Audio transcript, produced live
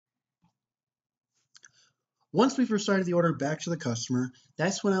Once we've restarted the order back to the customer,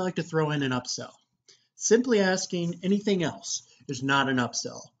 that's when I like to throw in an upsell. Simply asking anything else is not an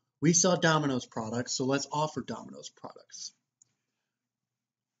upsell. We sell Domino's products, so let's offer Domino's products.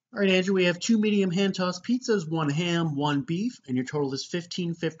 All right, Andrew, we have 2 medium hand-tossed pizzas, 1 ham, 1 beef, and your total is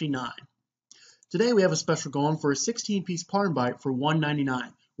 $15.59. Today we have a special going for a 16-piece parm bite for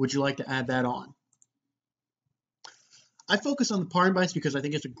 $1.99. Would you like to add that on? I focus on the parm bites because I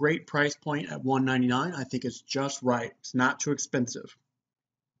think it's a great price point at $1.99. I think it's just right. It's not too expensive.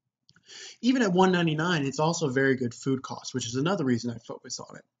 Even at $1.99, it's also a very good food cost, which is another reason I focus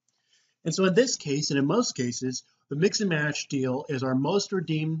on it. And so in this case, and in most cases, the mix and match deal is our most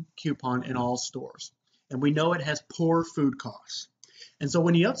redeemed coupon in all stores. And we know it has poor food costs. And so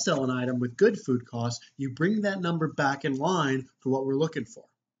when you upsell an item with good food costs, you bring that number back in line for what we're looking for.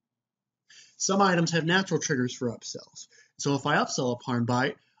 Some items have natural triggers for upsells. So if I upsell a parm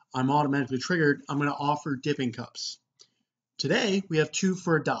bite, I'm automatically triggered. I'm going to offer dipping cups. Today, we have 2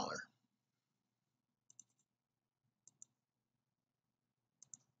 for $1.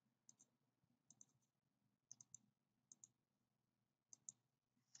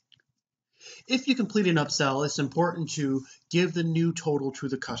 If you complete an upsell, it's important to give the new total to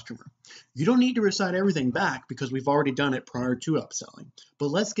the customer. You don't need to recite everything back because we've already done it prior to upselling, but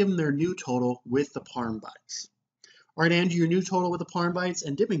let's give them their new total with the parm bites. All right, Andrew, your new total with the parm bites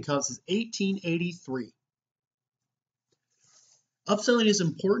and dipping cups is $18.83. Upselling is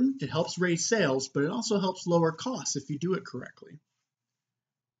important. It helps raise sales, but it also helps lower costs if you do it correctly.